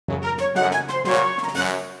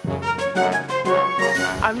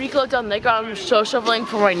I'm Nico down the playground. I'm snow shoveling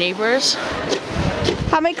for my neighbors.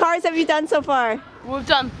 How many cars have you done so far? We've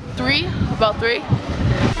done about three.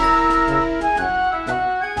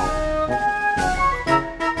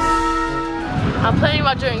 I'm planning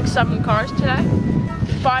about doing 7 cars today.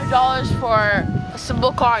 $5 for a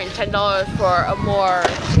simple car and $10 for a more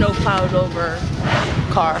snow plowed over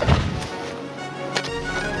car.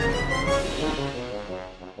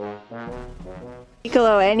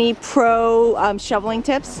 Niccolo, any pro shoveling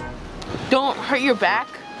tips? Don't hurt your back,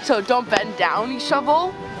 so don't bend down when you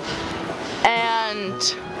shovel,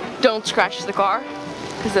 and don't scratch the car,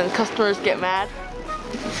 because then customers get mad.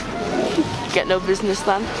 You get no business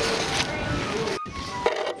then.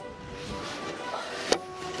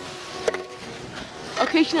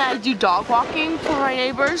 Occasionally I do dog walking for my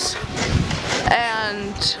neighbors,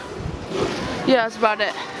 and yeah, that's about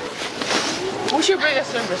it. What's your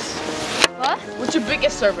biggest service? What? What's your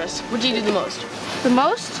biggest service? What do you do the most? The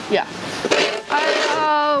most? Yeah.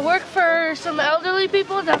 I work for some elderly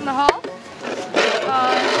people down the hall.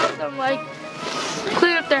 Help them like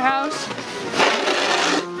clean up their house.